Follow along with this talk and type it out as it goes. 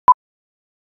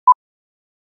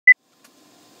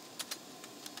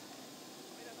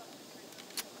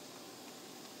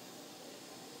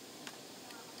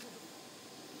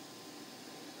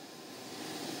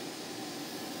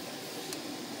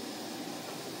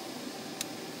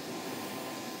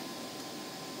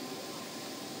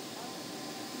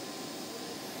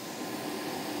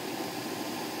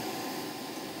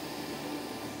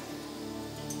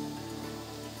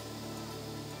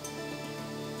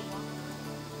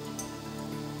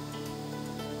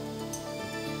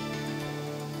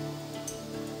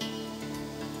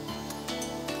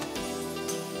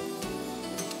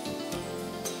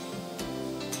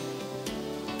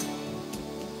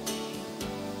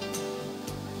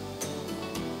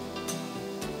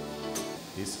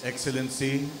His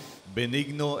Excellency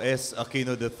Benigno S.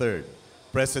 Aquino III,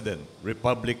 President,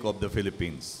 Republic of the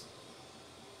Philippines.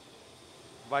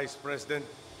 Vice President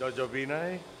Jojo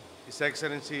Binay, His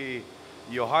Excellency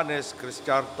Johannes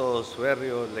Criscarto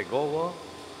Suerio Legowo,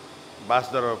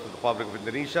 Ambassador of the Republic of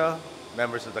Indonesia,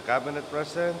 members of the Cabinet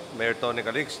present, Mayor Tony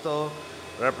Calixto,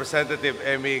 Representative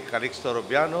Emmy Calixto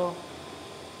Rubiano,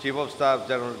 Chief of Staff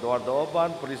General Eduardo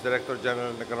Oban, Police Director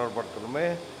General Nicanor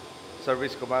Bartolome,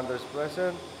 Service Commanders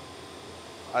present,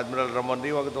 Admiral Ramon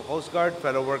Diwag of the Coast Guard,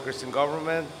 fellow workers in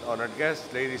government, honored guests,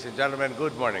 ladies and gentlemen,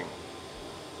 good morning.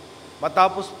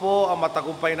 Matapos po ang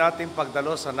matagumpay nating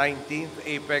pagdalo sa 19th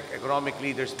APEC Economic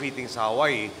Leaders Meeting sa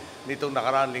Hawaii nitong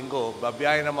nakaraang linggo,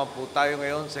 babiyahe naman po tayo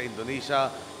ngayon sa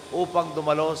Indonesia upang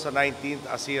dumalo sa 19th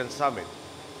ASEAN Summit.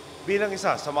 Bilang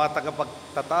isa sa mga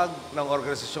tagapagtatag ng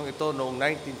organisasyong ito noong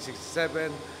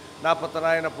 1967,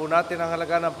 napatunayan na po natin ang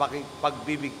halaga ng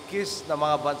pagbibigkis ng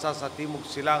mga bansa sa Timog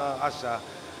Silangang Asya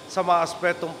sa mga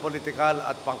aspetong politikal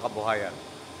at pangkabuhayan.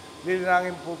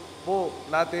 Lilinangin po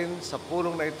natin sa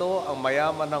pulong na ito ang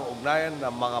mayaman ng ugnayan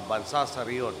ng mga bansa sa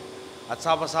riyon at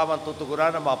sama-samang tutugunan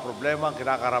ang mga problema ang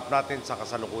kinakaharap natin sa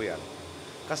kasalukuyan.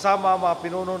 Kasama ang mga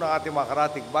pinuno ng ating mga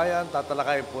karatig bayan,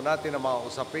 tatalakayin po natin ang mga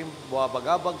usaping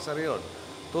buwabagabag sa riyon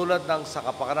tulad ng sa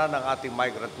kapakanan ng ating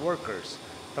migrant workers,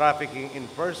 trafficking in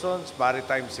persons,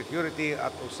 maritime security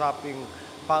at usaping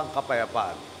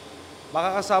pangkapayapaan.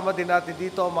 Makakasama din natin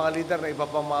dito ang mga lider ng iba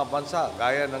pang mga bansa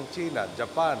gaya ng China,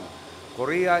 Japan,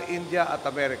 Korea, India at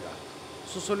Amerika.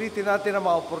 Susulitin natin ang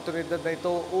mga oportunidad na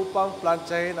ito upang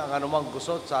plantsahin ang anumang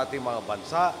gusot sa ating mga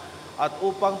bansa at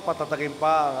upang patatagin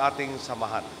pa ang ating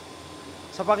samahan.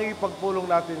 Sa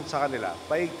pakikipagpulong natin sa kanila,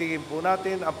 paigtingin po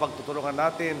natin ang pagtutulungan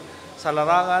natin sa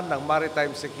larangan ng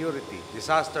maritime security,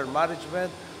 disaster management,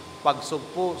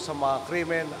 pagsugpo sa mga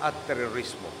krimen at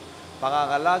terorismo,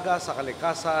 pangangalaga sa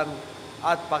kalikasan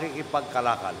at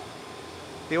pakikipagkalakal.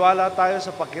 Tiwala tayo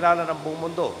sa pagkilala ng buong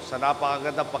mundo sa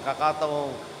napakagandang pagkakataong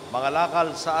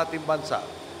mangalakal sa ating bansa,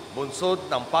 bunsod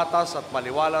ng patas at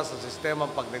maliwalas sa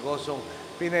sistemang pagnegosyong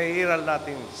pinahihiral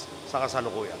natin sa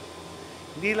kasalukuyan.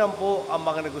 Hindi lang po ang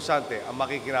mga negosyante ang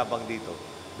makikinabang dito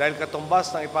dahil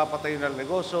katumbas ng ipapatayo ng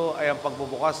negosyo ay ang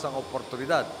pagbubukas ng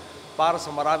oportunidad para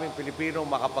sa maraming Pilipinong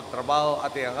makapagtrabaho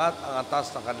at iangat ang antas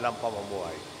ng kanilang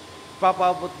pamumuhay.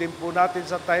 Ipapaabot din po natin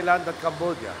sa Thailand at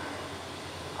Cambodia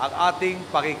ang ating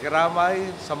pakikiramay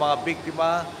sa mga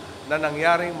biktima na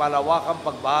nangyaring malawakang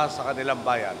pagbaha sa kanilang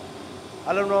bayan.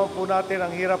 Alam naman po natin ang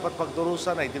hirap at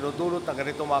pagdurusa na idinudulot ng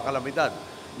ganitong mga kalamidad,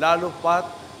 lalo pat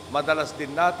madalas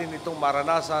din natin itong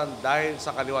maranasan dahil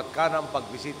sa kaliwat kanang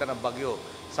pagbisita ng bagyo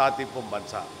sa ating pong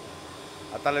bansa.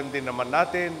 At alam din naman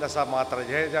natin na sa mga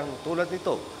trahedyang tulad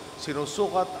nito,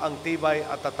 sinusukat ang tibay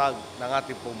at tatag ng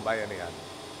ating pong bayanihan.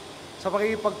 Sa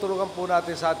pakikipagtulungan po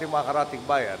natin sa ating mga karatig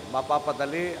bayan,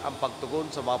 mapapadali ang pagtugon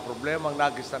sa mga problemang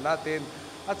nagistan natin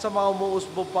at sa mga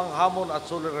umuusbong pang hamon at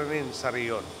suliranin sa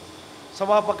riyon. Sa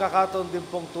mga pagkakataon din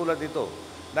pong tulad ito,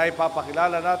 na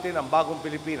ipapakilala natin ang bagong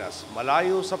Pilipinas,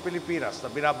 malayo sa Pilipinas na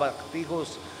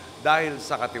binabatikos dahil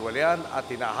sa katiwalian at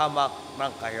tinahamak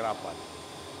ng kahirapan.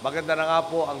 Maganda na nga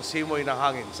po ang simoy ng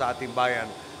hangin sa ating bayan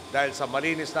dahil sa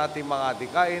malinis nating mga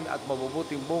adikain at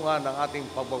mabubuting bunga ng ating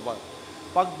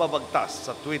pagbabagtas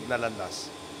sa tuwid na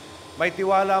landas. May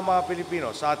tiwala ang mga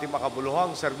Pilipino sa ating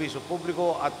makabuluhang serbisyo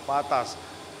publiko at pataas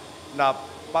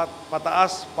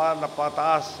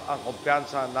ang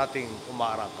kumpiyansa nating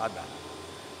umaarangkada.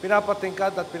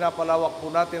 Pinapatingkad at pinapalawak po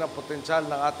natin ang potensyal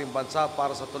ng ating bansa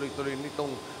para sa tuloy-tuloy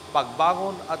nitong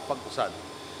pagbangon at pag-usad.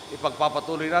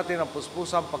 Ipagpapatuloy natin ang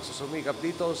puspusang pagsusumikap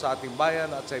dito sa ating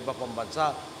bayan at sa iba pang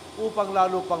bansa upang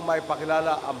lalo pang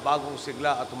maipakilala ang bagong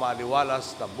sigla at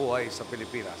umaliwalas na buhay sa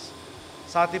Pilipinas.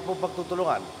 Sa ating pong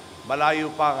pagtutulungan, malayo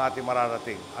pa ang ating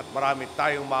mararating at marami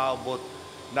tayong maaabot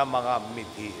ng mga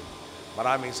mithiin.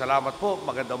 Maraming salamat po.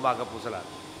 Magandang umaga po sa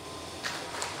lahat.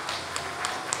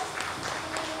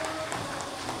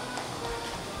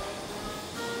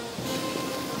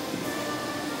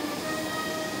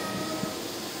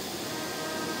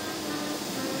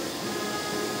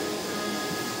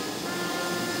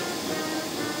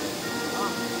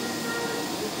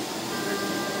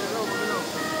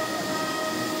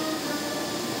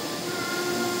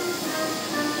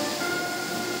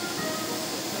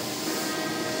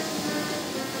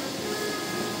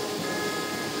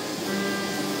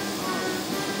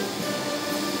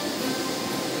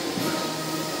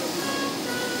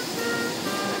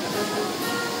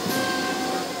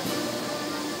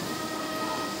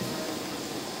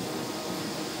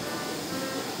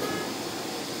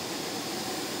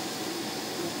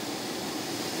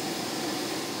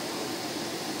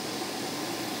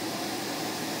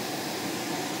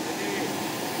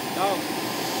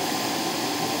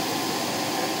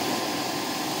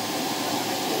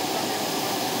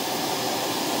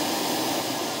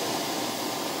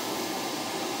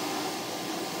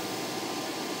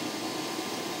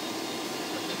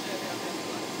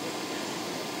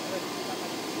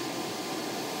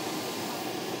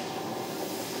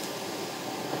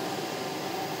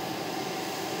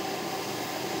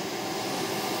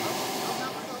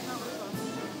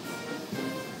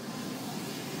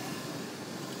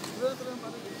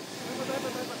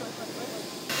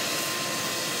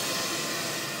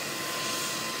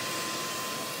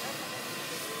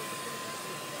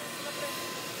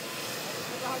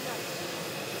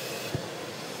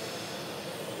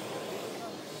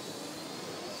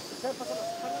 Sir,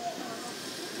 pasok.